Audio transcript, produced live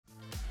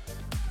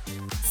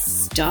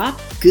Stop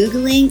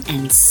Googling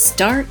and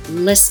start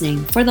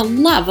listening for the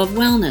love of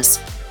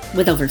wellness.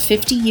 With over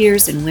 50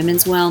 years in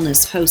women's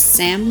wellness, hosts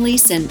Sam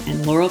Leeson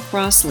and Laurel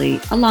Crossley,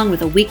 along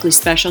with a weekly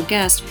special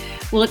guest,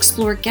 will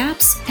explore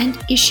gaps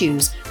and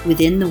issues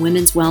within the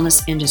women's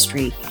wellness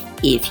industry.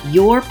 If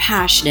you're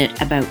passionate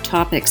about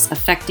topics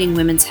affecting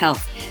women's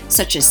health,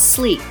 such as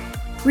sleep,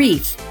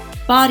 grief,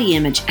 body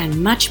image,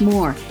 and much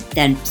more,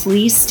 then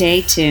please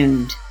stay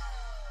tuned.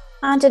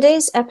 On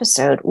today's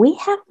episode, we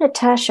have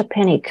Natacha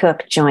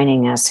Pennycooke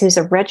joining us, who's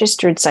a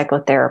registered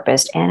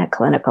psychotherapist and a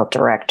clinical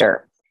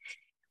director.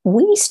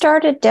 We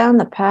started down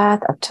the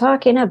path of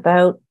talking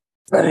about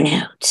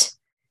burnout.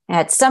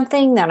 That's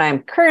something that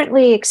I'm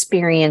currently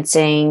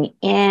experiencing,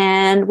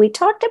 and we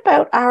talked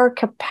about our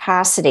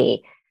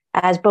capacity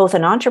as both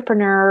an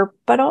entrepreneur,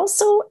 but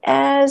also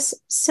as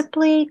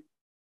simply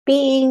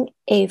being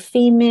a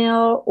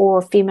female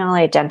or female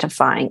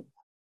identifying.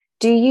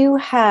 Do you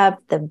have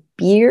the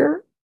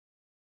beer,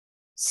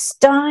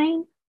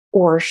 Stein,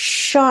 or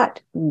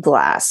shot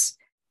glass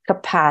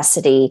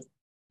capacity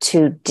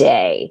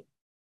today?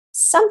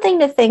 Something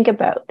to think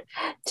about.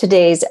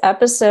 Today's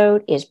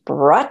episode is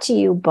brought to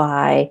you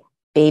by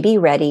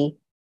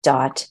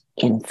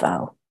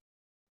babyready.info.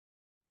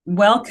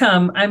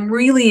 Welcome. I'm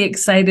really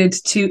excited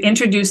to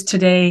introduce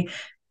today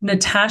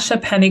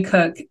Natacha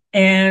Pennycooke,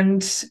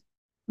 and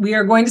we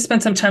are going to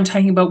spend some time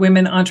talking about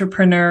women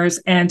entrepreneurs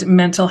and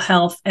mental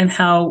health and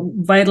how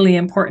vitally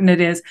important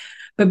it is.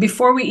 But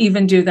before we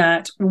even do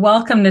that,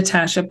 welcome,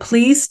 Natacha.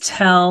 Please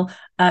tell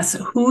us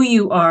who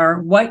you are,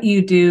 what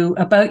you do,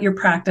 about your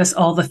practice,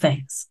 all the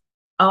things.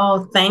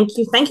 Oh, thank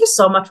you. Thank you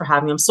so much for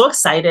having me. I'm so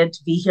excited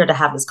to be here to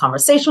have this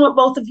conversation with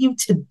both of you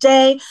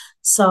today.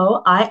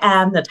 So I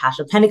am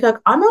Natacha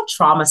Pennycooke. I'm a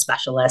trauma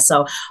specialist.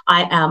 So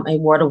I am a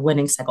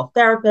award-winning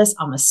psychotherapist.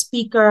 I'm a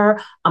speaker.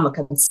 I'm a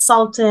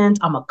consultant.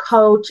 I'm a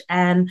coach.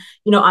 And,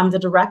 I'm the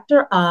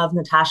director of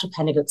Natacha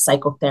Pennycooke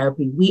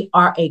Psychotherapy. We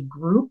are a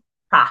group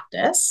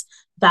practice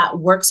that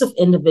works with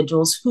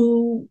individuals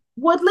who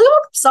would label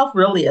themselves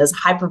really as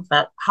high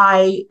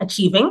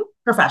achieving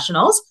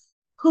professionals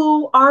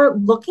who are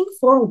looking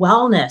for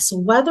wellness,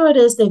 whether it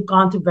is they've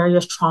gone through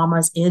various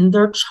traumas in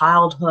their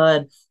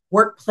childhood,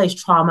 workplace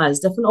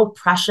traumas, different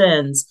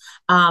oppressions,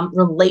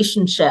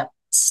 relationship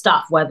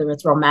stuff, whether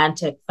it's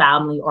romantic,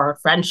 family, or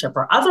friendship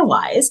or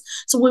otherwise.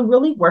 So we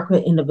really work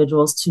with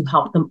individuals to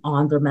help them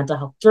on their mental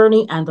health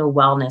journey and their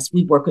wellness.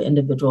 We work with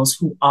individuals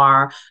who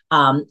are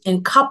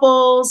in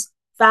couples,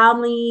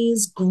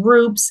 families,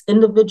 groups,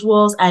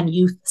 individuals, and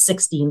youth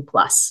 16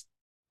 plus.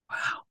 Wow.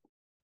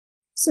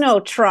 There's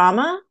no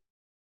trauma.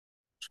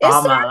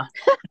 Trauma.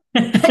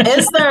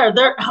 Is there?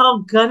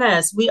 Oh,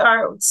 goodness. We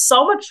are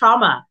so much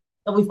trauma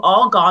that we've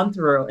all gone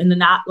through in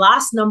the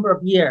last number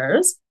of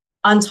years,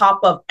 on top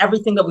of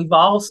everything that we've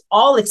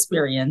all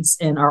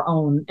experienced in our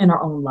own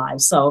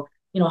lives. So,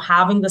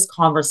 having this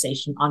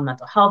conversation on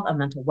mental health and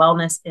mental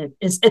wellness,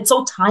 it's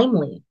so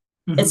timely.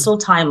 Mm-hmm. It's so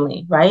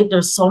timely, right?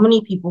 There's so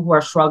many people who are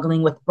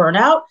struggling with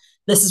burnout.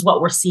 This is what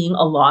we're seeing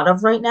a lot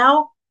of right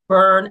now.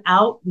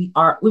 Burnout.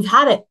 We've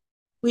had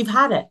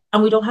it,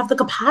 and we don't have the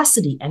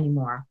capacity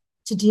anymore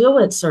to deal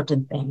with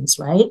certain things,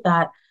 right?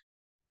 That,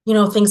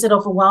 things that are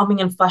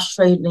overwhelming and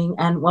frustrating.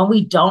 And when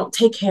we don't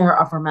take care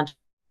of our mental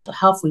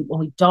health, when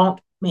we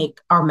don't make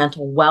our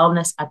mental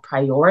wellness a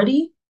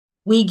priority,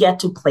 we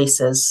get to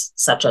places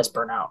such as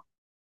burnout.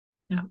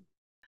 Yeah.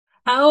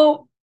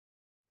 How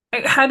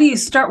do you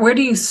start? Where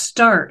do you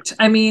start?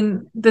 I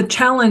mean, the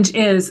challenge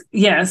is,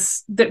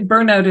 yes, that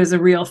burnout is a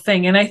real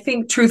thing. And I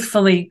think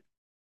truthfully,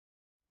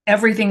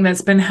 everything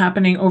that's been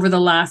happening over the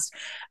last,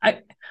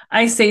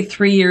 I say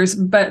 3 years,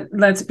 but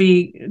let's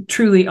be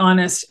truly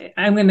honest.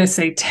 I'm going to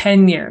say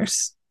 10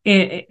 years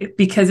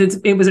because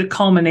it was a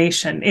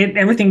culmination.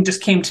 Everything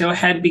just came to a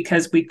head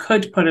because we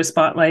could put a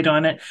spotlight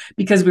on it,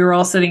 because we were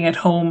all sitting at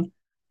home,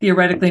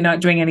 theoretically not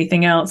doing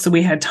anything else. So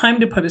we had time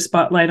to put a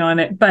spotlight on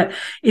it, but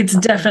it's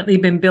definitely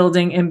been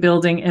building and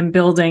building and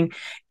building.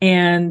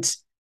 And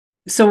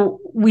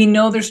so we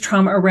know there's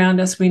trauma around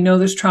us. We know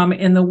there's trauma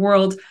in the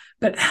world,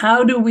 but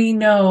how do we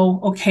know,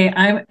 okay,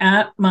 I'm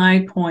at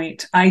my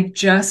point.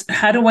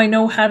 How do I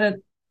know how to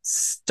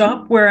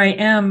stop where I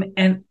am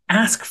and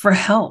ask for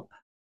help?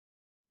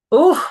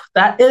 Oh,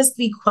 that is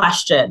the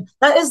question.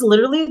 That is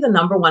literally the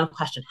number one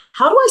question.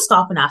 How do I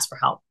stop and ask for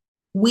help?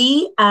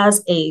 We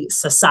as a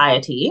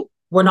society,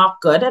 we're not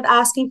good at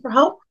asking for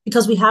help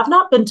because we have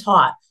not been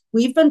taught.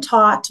 We've been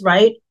taught,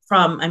 right,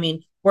 I'm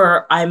in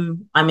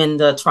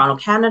the Toronto,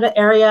 Canada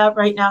area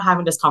right now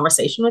having this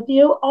conversation with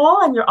you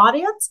all and your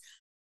audience.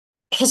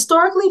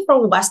 Historically,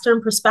 from a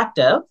Western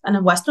perspective and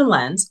a Western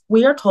lens,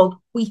 we are told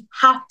we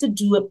have to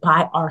do it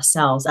by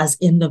ourselves as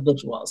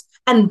individuals.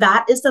 And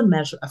that is the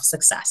measure of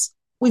success.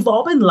 We've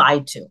all been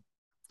lied to,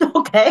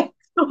 okay?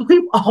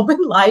 We've all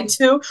been lied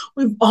to.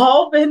 We've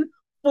all been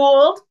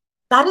fooled.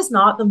 That is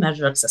not the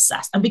measure of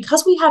success. And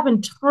because we have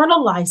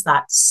internalized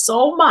that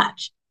so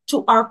much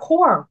to our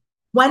core,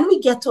 when we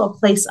get to a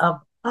place of,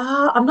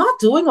 I'm not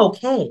doing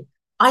okay,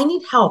 I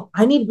need help,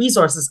 I need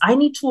resources, I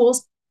need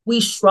tools, we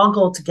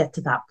struggle to get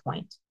to that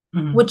point,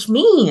 which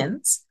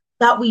means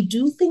that we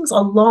do things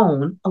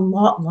alone a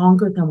lot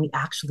longer than we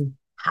actually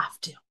have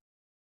to.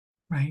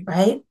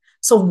 Right.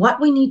 So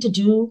what we need to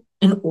do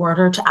in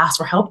order to ask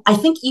for help, I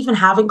think even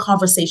having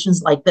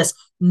conversations like this,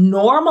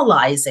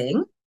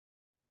 normalizing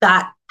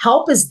that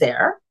help is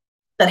there,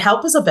 that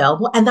help is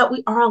available, and that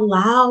we are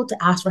allowed to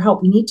ask for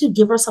help. We need to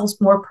give ourselves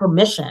more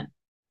permission.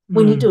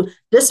 We need to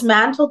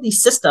dismantle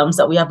these systems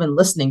that we have been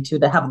listening to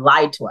that have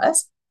lied to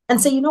us and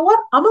say, you know what?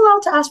 I'm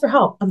allowed to ask for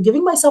help. I'm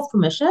giving myself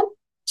permission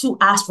to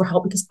ask for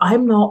help because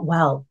I'm not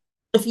well.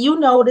 If you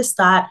notice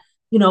that,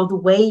 the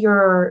way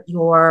you're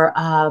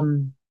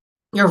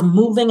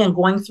moving and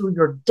going through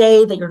your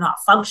day, that you're not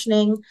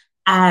functioning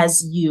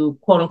as you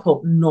quote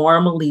unquote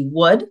normally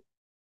would,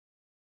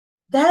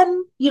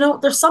 then,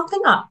 there's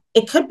something up.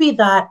 It could be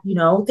that,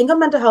 think of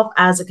mental health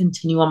as a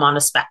continuum on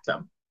a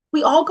spectrum.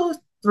 We all go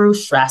through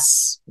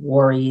stress,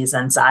 worries,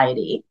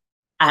 anxiety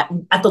at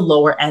the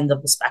lower end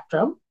of the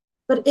spectrum.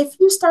 But if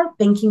you start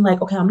thinking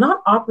like, okay, I'm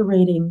not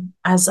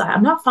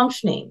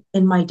functioning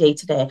in my day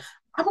to day. I'm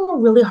having a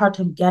really hard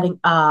time getting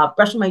up,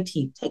 brushing my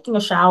teeth, taking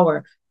a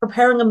shower,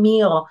 preparing a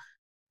meal,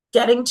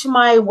 getting to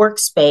my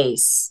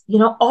workspace.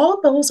 All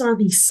of those are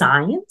these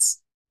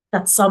signs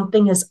that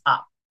something is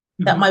up,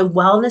 that my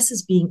wellness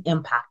is being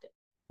impacted.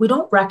 We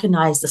don't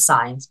recognize the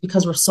signs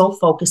because we're so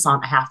focused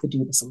on, I have to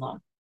do this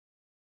alone.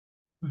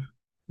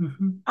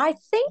 I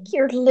think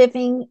you're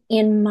living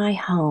in my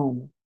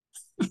home.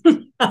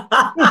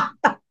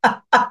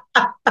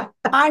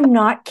 I'm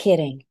not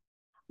kidding.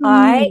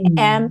 I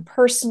am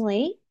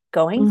personally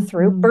going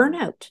through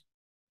burnout.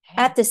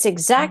 At this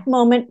exact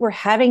moment, we're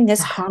having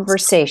this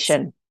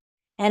conversation.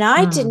 And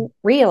I didn't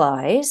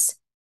realize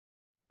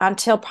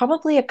until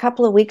probably a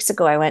couple of weeks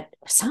ago, I went,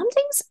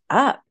 something's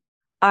up.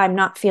 I'm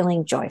not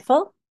feeling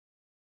joyful.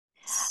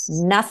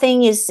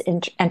 Nothing is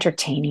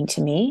entertaining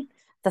to me.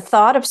 The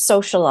thought of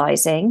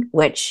socializing,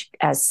 which,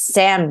 as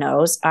Sam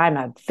knows, I'm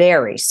a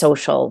very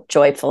social,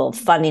 joyful,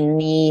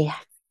 funny,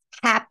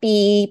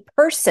 happy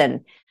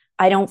person.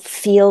 I don't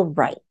feel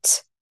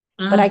right.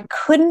 But I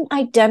couldn't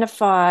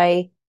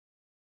identify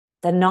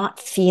the not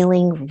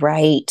feeling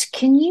right.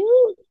 Can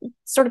you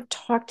sort of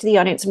talk to the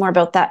audience more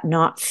about that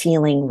not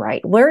feeling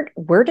right?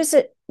 Where does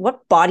it,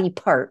 what body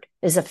part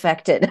is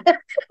affected?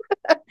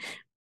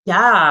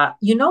 Yeah,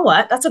 you know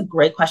what? That's a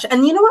great question.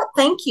 And you know what?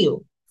 Thank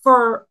you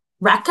for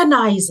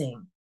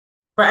recognizing,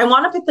 right? I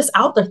want to put this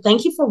out there.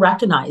 Thank you for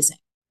recognizing,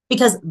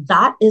 because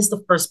that is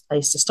the first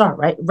place to start,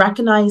 right?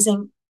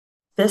 Recognizing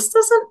this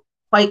doesn't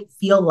quite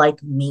feel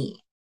like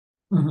me,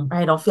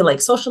 right? I don't feel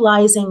like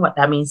socializing. What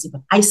that means,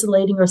 even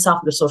isolating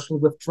yourself, you're socially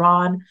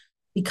withdrawn,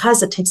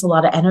 because it takes a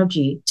lot of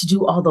energy to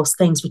do all those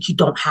things, which you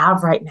don't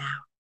have right now.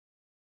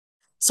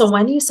 So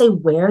when you say,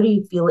 where do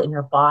you feel it in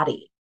your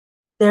body?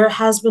 There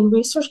has been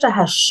research that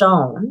has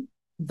shown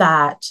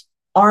that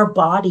our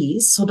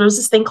bodies, so there's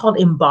this thing called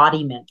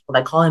embodiment, what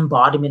I call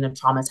embodiment in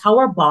trauma. It's how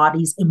our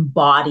bodies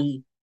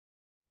embody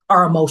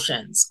our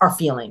emotions, our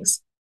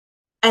feelings.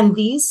 And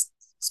these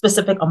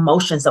specific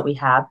emotions that we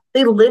have,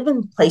 they live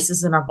in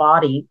places in our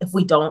body if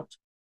we don't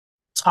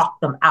talk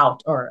them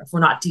out or if we're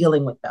not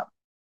dealing with them.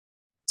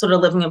 So they're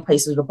living in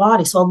places of the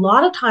body. So a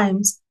lot of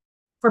times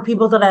for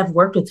people that I've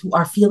worked with who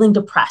are feeling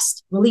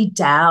depressed, really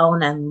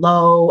down and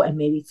low, and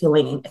maybe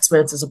feeling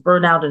experiences of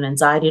burnout and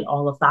anxiety and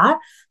all of that.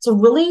 So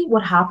really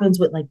what happens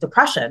with like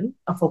depression,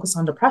 a focus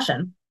on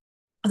depression,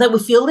 is that we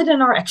feel it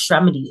in our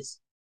extremities,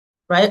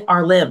 right?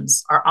 Our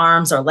limbs, our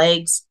arms, our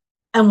legs.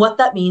 And what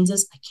that means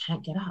is I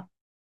can't get up.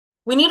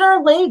 We need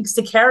our legs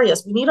to carry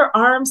us. We need our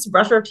arms to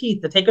brush our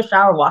teeth, to take a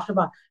shower, wash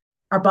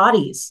our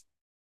bodies.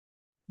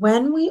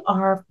 When we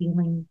are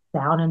feeling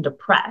down and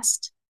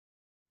depressed,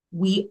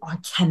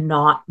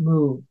 cannot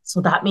move. So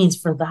that means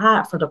for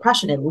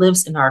depression, it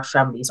lives in our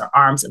extremities, our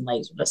arms and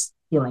legs are just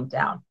feeling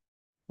down.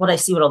 What I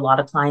see with a lot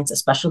of clients,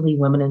 especially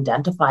women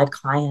identified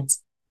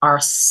clients,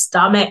 our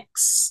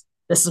stomachs.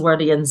 This is where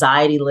the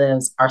anxiety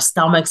lives. Our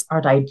stomachs,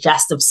 our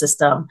digestive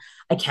system.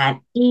 I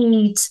can't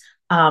eat,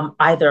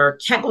 either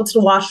can't go to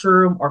the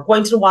washroom or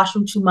going to the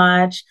washroom too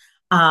much.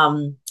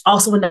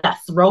 Also in that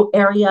throat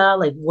area,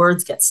 like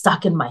words get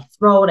stuck in my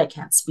throat. I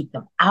can't speak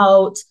them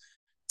out.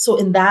 So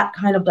in that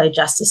kind of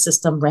digestive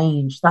system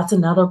range, that's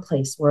another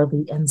place where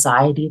the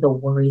anxiety, the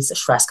worries, the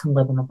stress can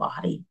live in the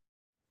body,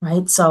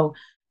 right? So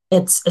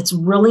it's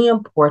really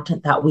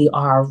important that we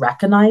are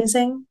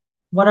recognizing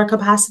what our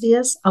capacity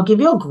is. I'll give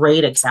you a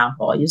great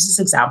example. I use this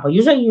example.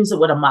 Usually I use it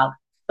with a mug,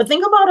 but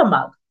think about a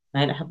mug.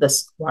 Right? I have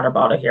this water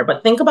bottle here,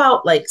 but think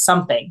about like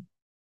something,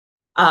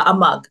 a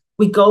mug.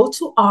 We go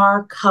to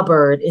our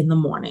cupboard in the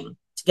morning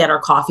to get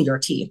our coffee or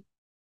tea.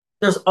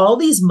 There's all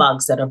these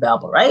mugs that are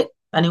available, right?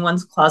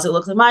 Anyone's closet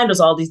looks like mine, there's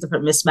all these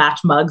different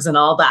mismatched mugs and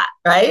all that,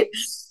 right?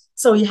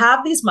 So you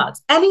have these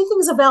mugs.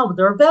 Anything's available.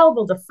 They're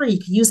available. They're free. You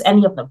can use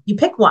any of them. You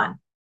pick one.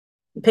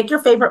 You pick your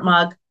favorite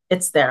mug.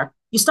 It's there.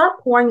 You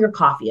start pouring your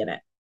coffee in it,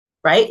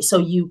 right? So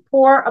you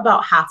pour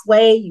about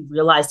halfway. You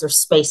realize there's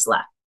space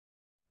left.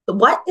 But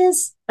what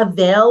is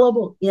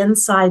available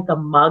inside the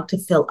mug to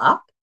fill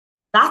up?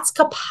 That's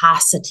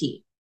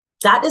capacity.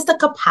 That is the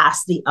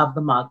capacity of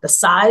the mug, the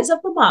size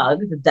of the mug,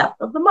 the depth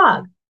of the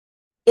mug.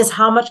 is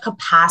how much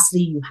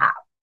capacity you have.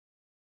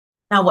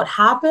 Now, what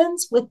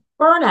happens with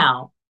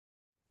burnout?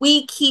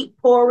 We keep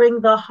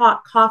pouring the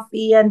hot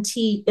coffee and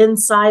tea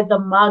inside the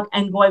mug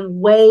and going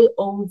way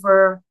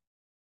over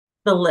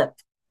the lip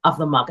of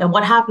the mug. And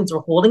what happens?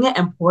 We're holding it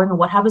and pouring, and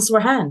what happens to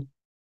our hand?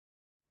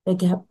 They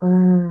get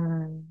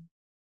burned.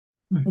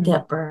 They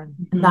get burned.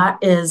 And that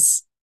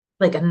is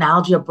like an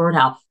analogy of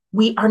burnout.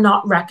 We are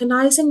not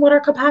recognizing what our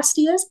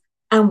capacity is,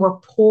 and we're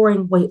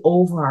pouring way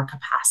over our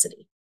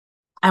capacity,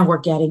 and we're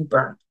getting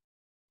burned.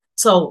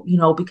 So,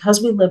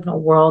 because we live in a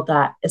world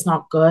that is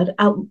not good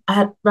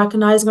at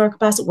recognizing our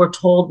capacity, we're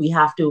told we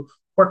have to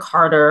work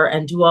harder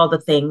and do all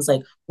the things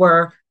like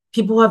where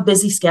people who have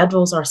busy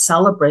schedules are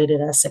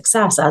celebrated as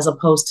success, as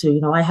opposed to,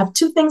 I have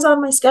 2 things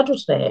on my schedule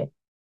today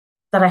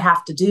that I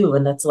have to do.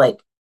 And that's like,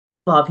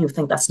 a lot of people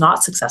think that's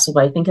not successful,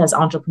 but I think as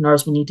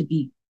entrepreneurs, we need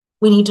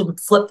to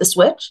flip the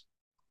switch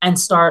and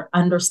start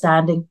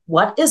understanding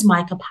what is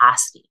my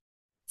capacity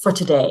for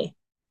today,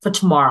 for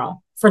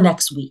tomorrow, for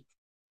next week.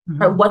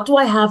 Right? What do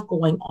I have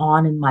going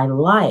on in my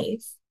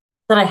life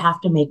that I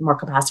have to make more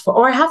capacity for,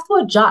 or I have to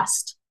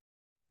adjust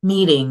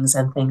meetings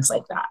and things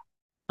like that?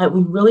 Like,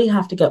 we really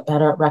have to get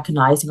better at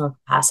recognizing our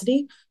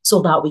capacity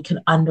so that we can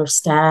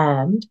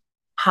understand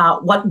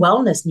what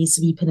wellness needs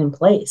to be put in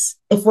place.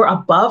 If we're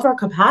above our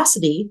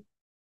capacity,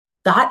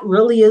 that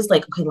really is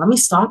like, okay, let me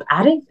stop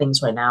adding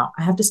things right now.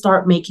 I have to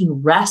start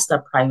making rest a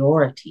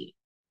priority.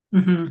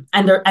 And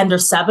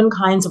there's 7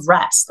 kinds of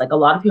rest. Like, a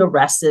lot of people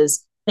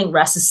think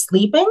rest is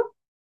sleeping.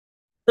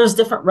 There's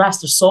different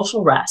rest. There's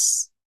social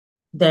rest.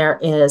 There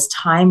is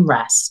time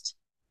rest.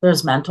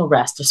 There's mental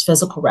rest. There's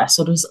physical rest.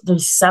 So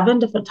there's 7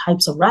 different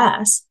types of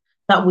rest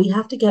that we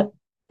have to get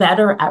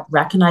better at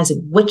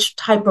recognizing which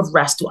type of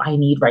rest do I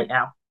need right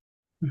now.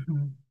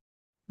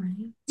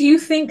 Right. Do you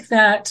think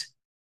that,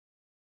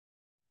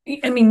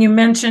 you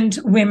mentioned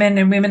women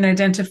and women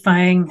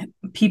identifying,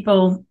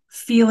 people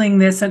feeling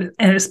this, and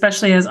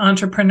especially as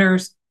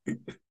entrepreneurs,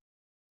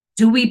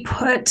 do we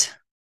put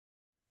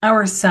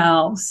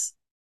ourselves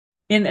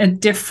in a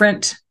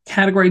different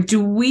category?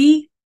 Do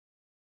we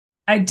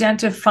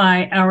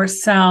identify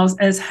ourselves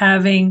as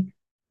having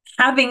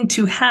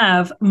to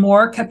have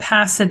more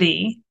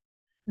capacity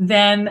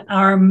than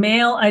our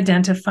male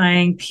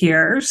identifying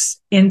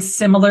peers in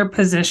similar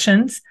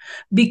positions,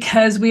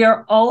 because we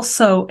are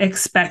also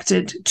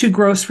expected to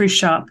grocery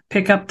shop,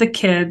 pick up the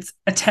kids,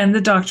 attend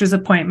the doctor's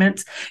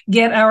appointments,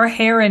 get our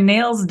hair and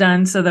nails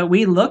done so that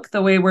we look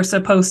the way we're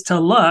supposed to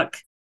look?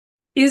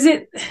 Is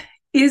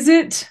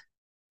it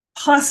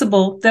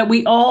possible that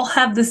we all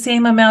have the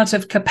same amount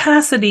of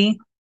capacity,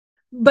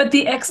 but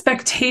the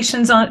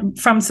expectations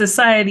from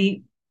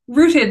society,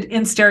 rooted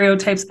in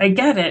stereotypes, I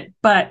get it,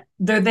 but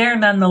they're there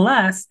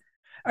nonetheless,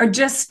 are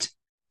just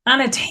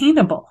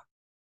unattainable?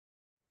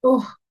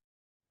 Oh,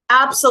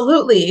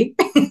 absolutely.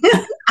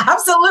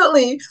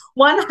 Absolutely.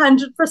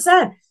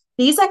 100%.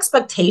 These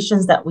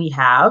expectations that we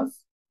have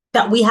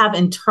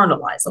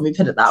internalized, let me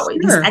put it that way.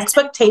 These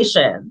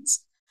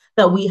expectations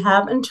that we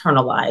have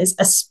internalized,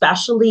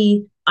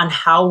 especially on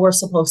how we're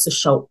supposed to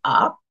show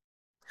up,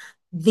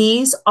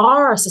 these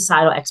are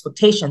societal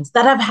expectations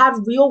that have had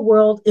real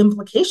world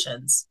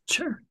implications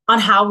on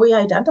how we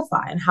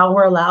identify and how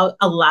we're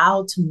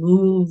allowed to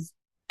move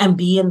and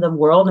be in the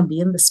world and be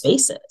in the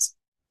spaces,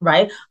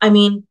 right?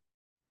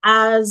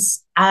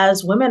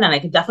 As women, and I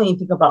could definitely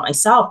think about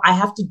myself, I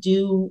have to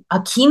do a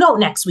keynote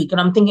next week.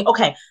 And I'm thinking,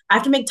 okay, I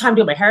have to make time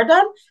to get my hair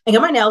done and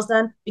get my nails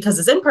done because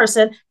it's in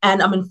person.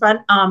 And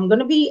I'm going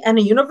to be in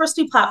a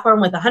university platform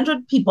with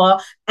 100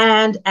 people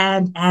and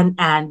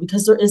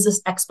because there is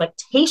this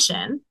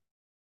expectation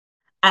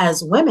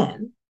as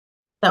women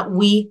that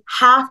we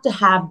have to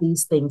have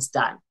these things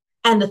done.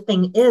 And the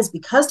thing is,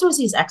 because there's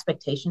these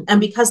expectations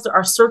and because there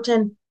are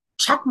certain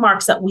check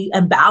marks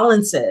and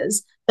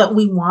balances that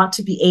we want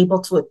to be able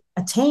to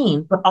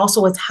attain, but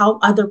also it's how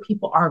other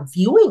people are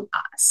viewing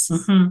us,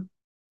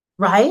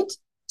 right?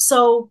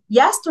 So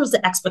yes, there's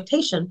the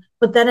expectation,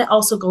 but then it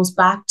also goes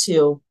back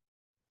to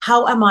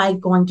how am I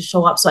going to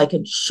show up so I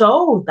can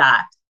show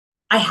that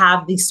I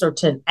have these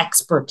certain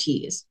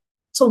expertise.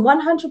 So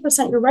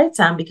 100% you're right,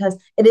 Sam, because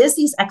it is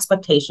these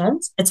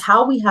expectations. It's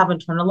how we have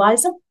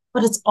internalized them,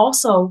 but it's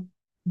also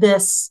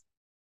this,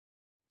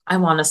 I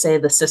want to say,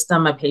 the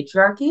system of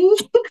patriarchy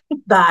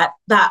that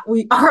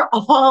we are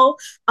all,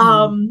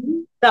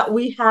 that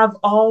we have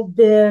all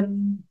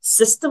been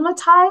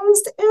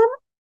systematized in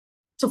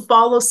to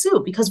follow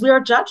suit because we are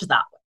judged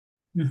that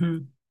way.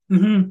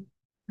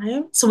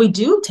 Right? So we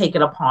do take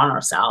it upon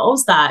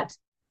ourselves that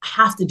I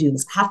have to do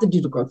this. I have to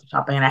do the grocery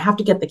shopping and I have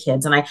to get the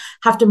kids and I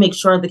have to make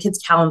sure the kids'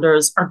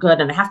 calendars are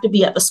good and I have to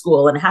be at the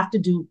school and I have to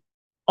do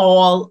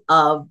all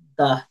of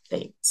the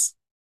things.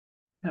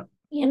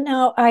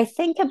 I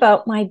think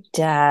about my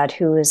dad,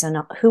 who was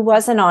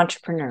an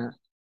entrepreneur.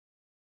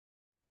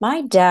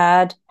 My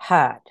dad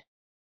had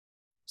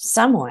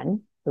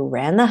someone who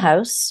ran the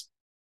house,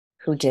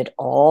 who did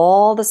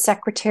all the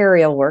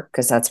secretarial work,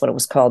 because that's what it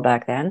was called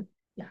back then.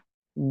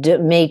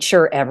 Made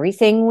sure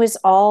everything was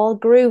all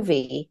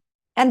groovy.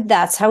 And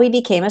that's how he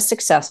became a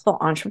successful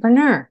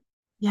entrepreneur.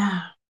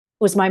 Yeah.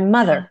 was my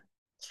mother.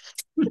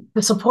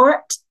 The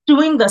support,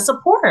 doing the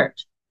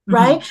support,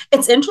 right?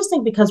 It's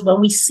interesting because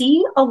when we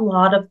see a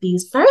lot of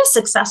these very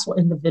successful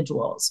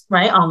individuals,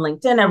 right, on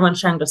LinkedIn, everyone's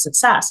sharing their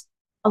success.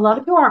 A lot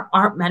of people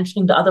aren't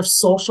mentioning the other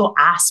social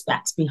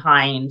aspects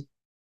behind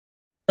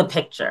the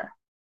picture.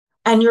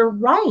 And you're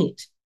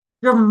right.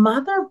 Your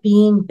mother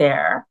being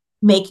there,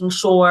 making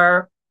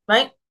sure,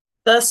 right,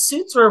 the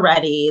suits were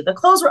ready, the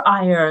clothes were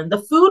ironed,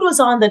 the food was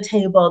on the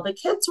table, the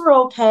kids were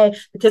okay,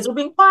 the kids were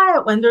being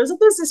quiet when there's a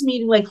business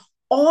meeting, like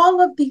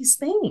all of these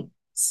things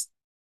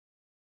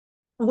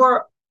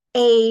were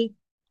a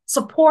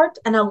support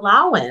and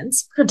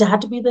allowance for dad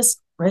to be this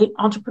great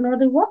entrepreneur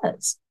that he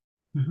was.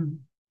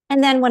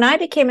 And then when I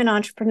became an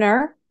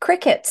entrepreneur,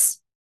 crickets.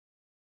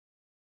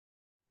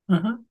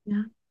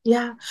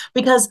 Yeah.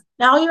 Because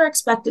now you're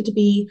expected to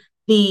be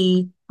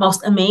the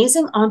most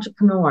amazing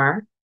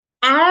entrepreneur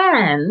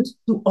and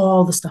do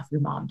all the stuff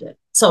your mom did.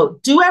 So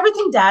do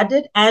everything dad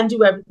did and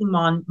do everything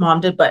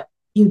mom did, but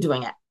you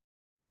doing it.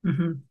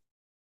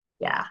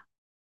 Yeah.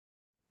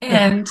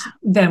 And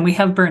then we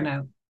have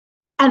burnout.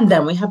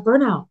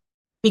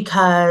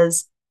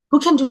 Because who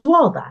can do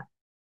all that,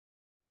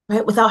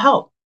 right? Without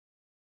help.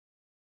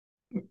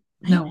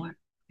 No one.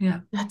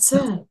 Yeah. That's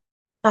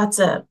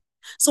it.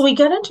 So we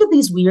get into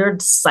these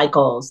weird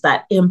cycles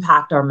that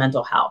impact our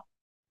mental health.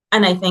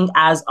 And I think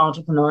as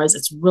entrepreneurs,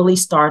 it's really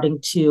starting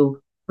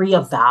to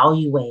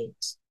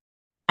reevaluate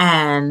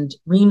and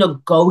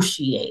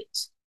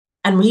renegotiate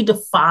and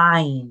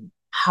redefine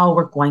how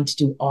we're going to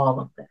do all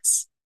of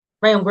this,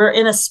 right? And we're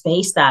in a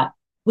space that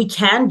we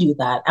can do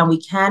that and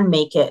we can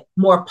make it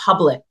more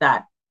public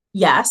that,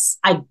 yes,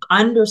 I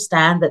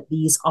understand that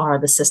these are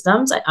the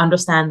systems. I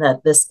understand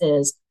that this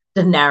is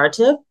the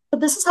narrative, but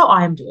this is how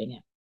I'm doing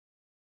it.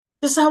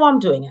 This is how I'm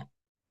doing it.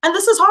 And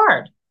this is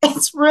hard.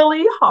 It's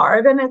really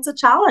hard and it's a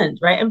challenge,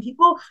 right? And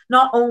people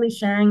not only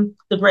sharing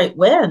the great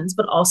wins,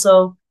 but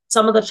also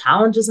some of the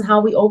challenges and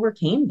how we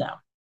overcame them.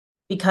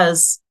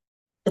 Because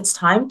it's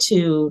time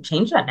to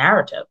change that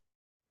narrative.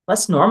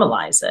 Let's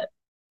normalize it.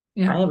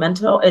 Right?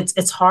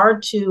 It's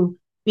hard to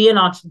be an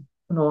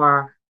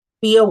entrepreneur,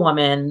 be a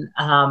woman,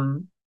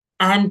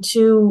 and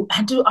to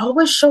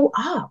always show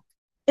up.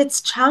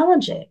 It's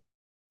challenging.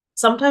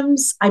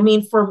 Sometimes, I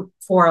mean, for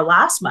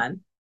last month,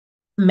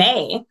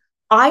 May,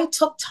 I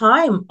took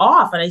time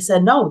off and I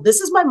said, no,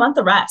 this is my month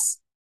of rest.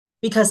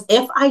 Because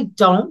if I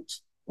don't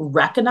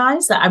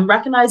recognize that, I'm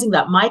recognizing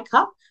that my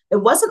cup,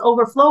 it wasn't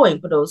overflowing,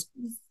 but it was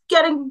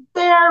getting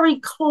very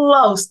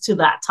close to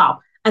that top.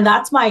 And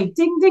that's my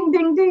ding, ding,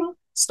 ding, ding,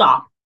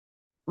 stop,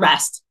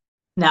 rest.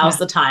 Now's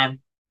the time,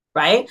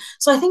 right?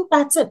 So I think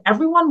that's it.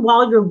 Everyone,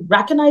 while you're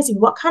recognizing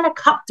what kind of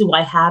cup do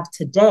I have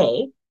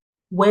today,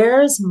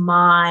 where's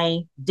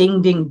my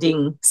ding, ding,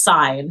 ding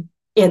sign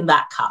in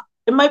that cup?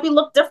 It might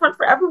look different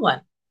for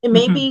everyone. It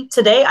may be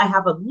today I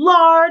have a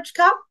large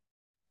cup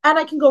and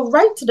I can go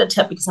right to the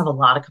tip because I have a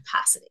lot of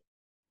capacity.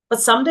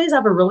 But some days I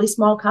have a really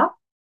small cup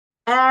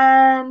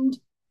and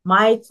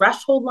my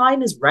threshold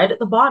line is right at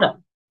the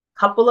bottom.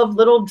 Couple of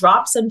little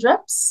drops and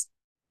drips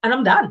and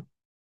I'm done.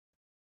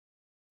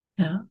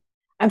 Yeah.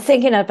 I'm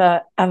thinking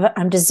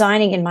I'm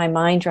designing in my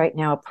mind right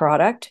now a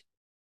product.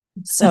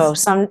 So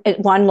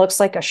one looks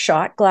like a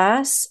shot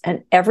glass,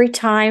 and every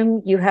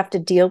time you have to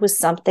deal with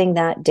something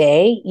that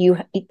day,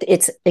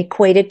 it's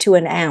equated to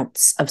an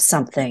ounce of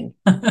something.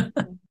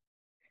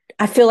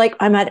 I feel like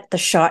I'm at the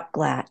shot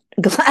glass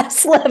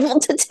level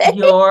today.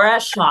 You're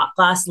at shot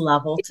glass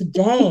level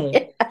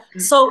today. Yeah.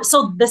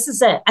 So this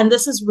is it. And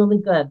this is really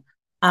good.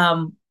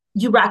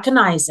 You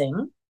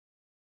recognizing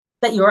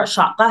that you're at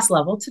shot glass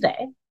level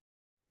today.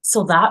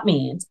 So that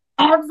means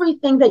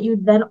everything that you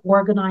then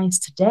organize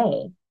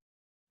today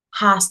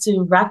has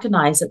to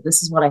recognize that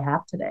this is what I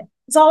have today.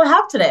 It's all I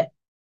have today.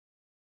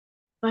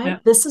 Right? Yeah.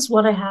 This is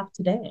what I have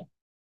today.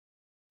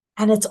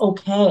 And it's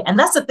okay. And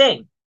that's the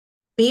thing.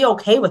 Be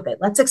okay with it.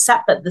 Let's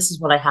accept that this is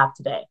what I have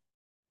today.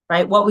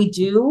 Right? What we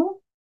do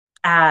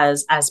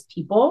as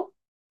people,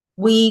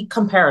 we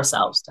compare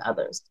ourselves to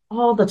others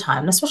all the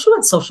time, especially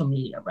with social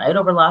media, right?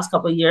 Over the last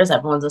couple of years,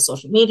 everyone's on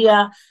social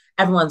media.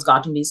 Everyone's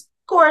gotten these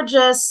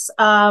gorgeous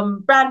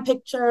brand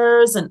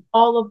pictures and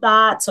all of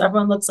that. So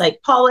everyone looks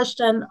like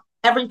polished and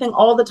everything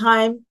all the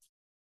time.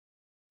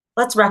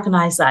 Let's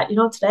recognize that,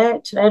 today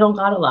I don't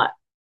got a lot,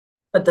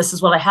 but this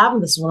is what I have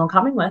and this is what I'm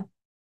coming with.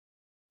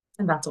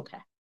 And that's okay.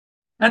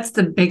 That's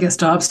the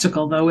biggest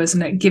obstacle though,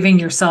 isn't it? Giving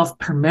yourself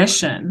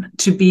permission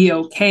to be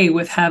okay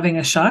with having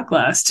a shot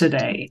glass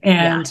today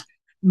and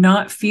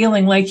not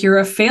feeling like you're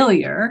a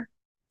failure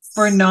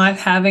for not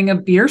having a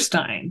beer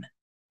stein.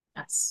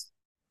 Yes,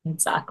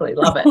 exactly.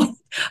 Love it.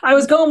 I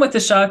was going with the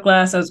shot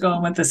glass. I was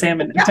going with the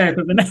salmon type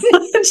of analogy.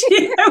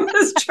 I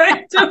was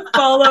trying to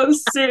follow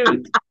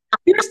suit.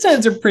 Beer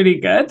steins are pretty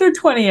good. They're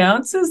 20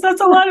 ounces.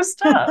 That's a lot of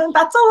stuff.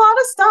 That's a lot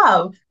of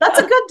stuff. That's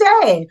a good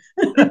day.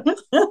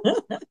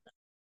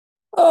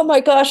 Oh my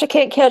gosh, I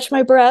can't catch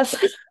my breath.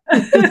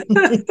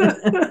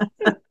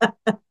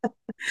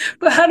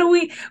 But how do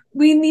we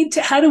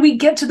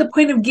get to the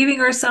point of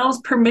giving ourselves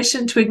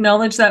permission to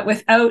acknowledge that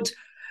without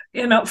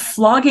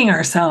flogging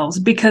ourselves,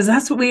 because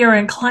that's what we are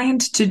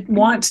inclined to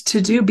want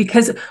to do,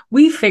 because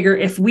we figure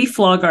if we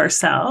flog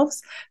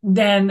ourselves,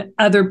 then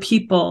other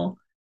people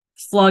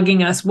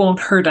flogging us won't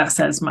hurt us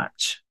as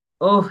much.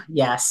 Oh,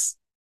 yes.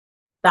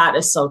 That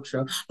is so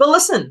true. But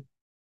listen,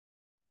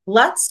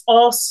 let's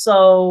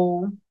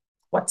also,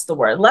 what's the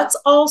word? Let's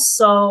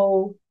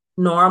also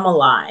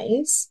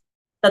normalize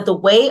that the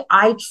way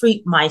I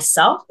treat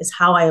myself is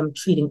how I am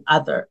teaching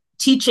others,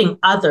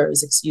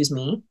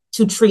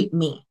 to treat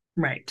me.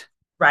 Right.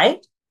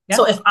 Right? Yep.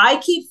 So if I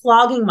keep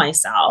flogging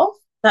myself,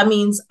 that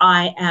means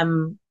I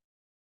am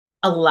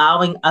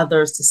allowing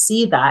others to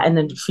see that and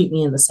then to treat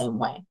me in the same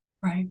way.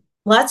 Right.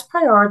 Let's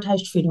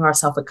prioritize treating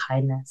ourselves with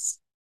kindness.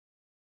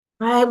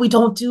 Right? We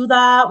don't do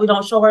that. We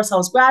don't show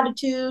ourselves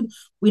gratitude.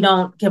 We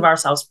don't give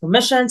ourselves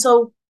permission.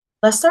 So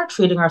let's start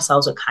treating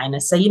ourselves with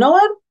kindness. Say, you know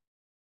what?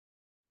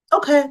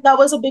 Okay, that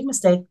was a big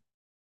mistake.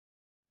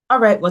 All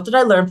right, what did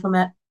I learn from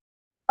it?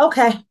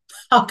 Okay,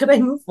 how can I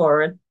move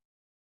forward?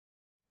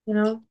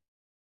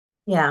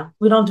 Yeah,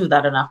 we don't do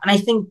that enough. And I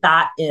think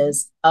that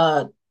is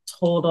a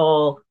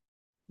total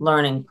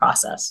learning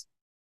process.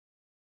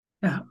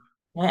 Yeah.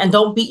 And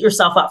don't beat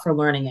yourself up for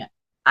learning it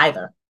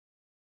either.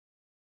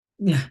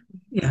 Yeah.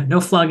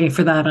 No flogging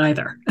for that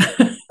either.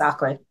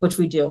 Exactly. Which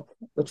we do.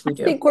 I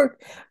think we're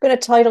going to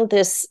title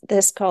this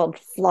called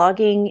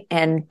Flogging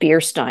and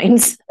Beer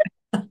Steins.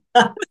 You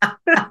know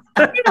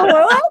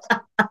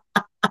what?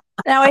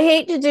 Now, I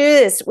hate to do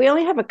this. We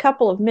only have a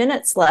couple of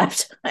minutes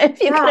left,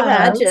 if you can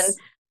imagine.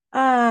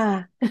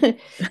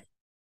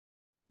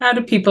 How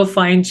do people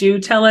find you?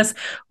 Tell us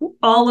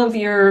all of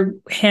your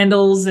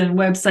handles and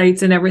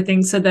websites and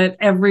everything so that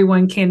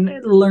everyone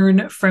can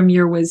learn from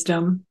your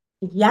wisdom.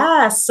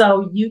 Yeah,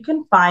 so you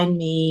can find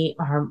me.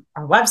 Our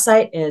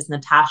website is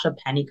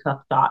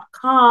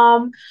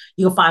natachapennycooke.com.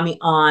 You'll find me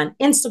on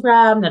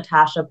Instagram,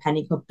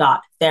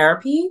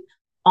 natachapennycooke.therapy.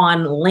 On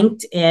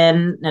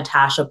LinkedIn,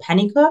 Natacha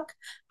Pennycooke.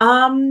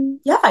 You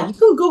can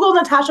Google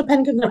Natacha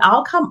Pennycooke and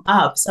I'll come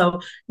up.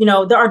 So,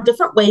 there are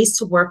different ways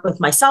to work with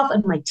myself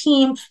and my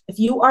team. If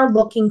you are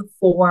looking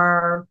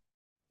for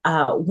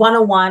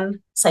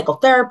one-on-one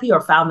psychotherapy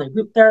or family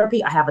group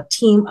therapy, I have a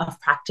team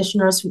of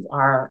practitioners who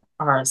are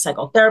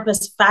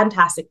psychotherapists,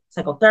 fantastic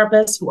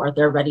psychotherapists who are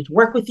there ready to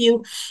work with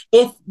you.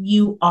 If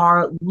you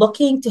are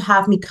looking to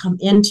have me come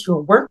into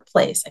your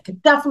workplace, I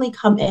could definitely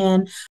come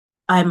in.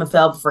 I'm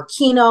available for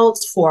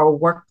keynotes, for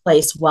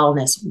workplace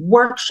wellness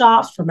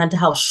workshops, for mental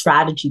health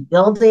strategy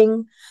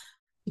building.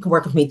 You can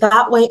work with me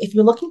that way. If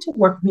you're looking to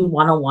work with me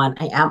one-on-one,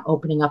 I am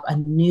opening up a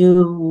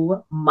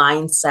new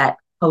mindset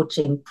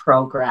coaching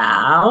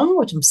program,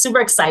 which I'm super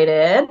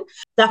excited.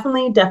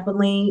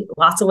 Definitely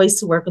lots of ways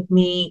to work with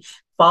me.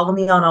 Follow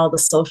me on all the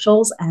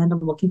socials, and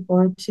I'm looking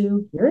forward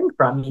to hearing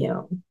from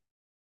you.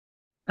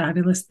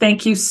 Fabulous.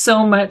 Thank you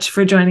so much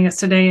for joining us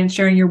today and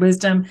sharing your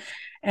wisdom.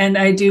 And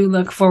I do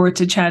look forward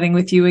to chatting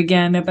with you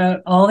again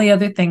about all the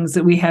other things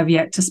that we have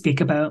yet to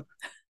speak about.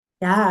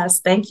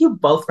 Yes, thank you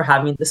both for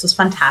having me. This was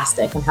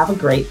fantastic, and have a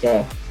great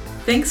day.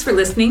 Thanks for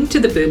listening to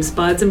the Boobs,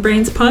 Bods, and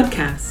Brains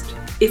podcast.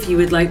 If you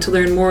would like to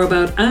learn more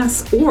about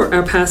us or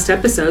our past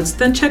episodes,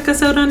 then check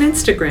us out on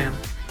Instagram.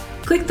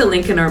 Click the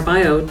link in our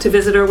bio to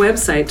visit our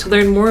website to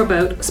learn more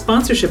about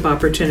sponsorship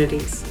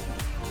opportunities.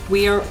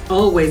 We are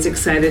always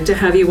excited to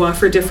have you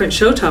offer different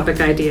show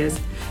topic ideas.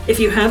 If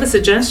you have a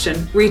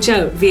suggestion, reach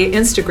out via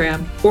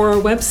Instagram or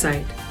our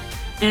website.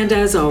 And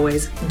as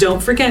always,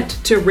 don't forget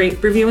to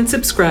rate, review, and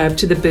subscribe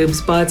to the Boobs,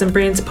 Bods, and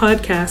Brains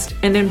podcast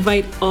and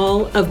invite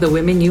all of the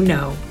women you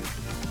know.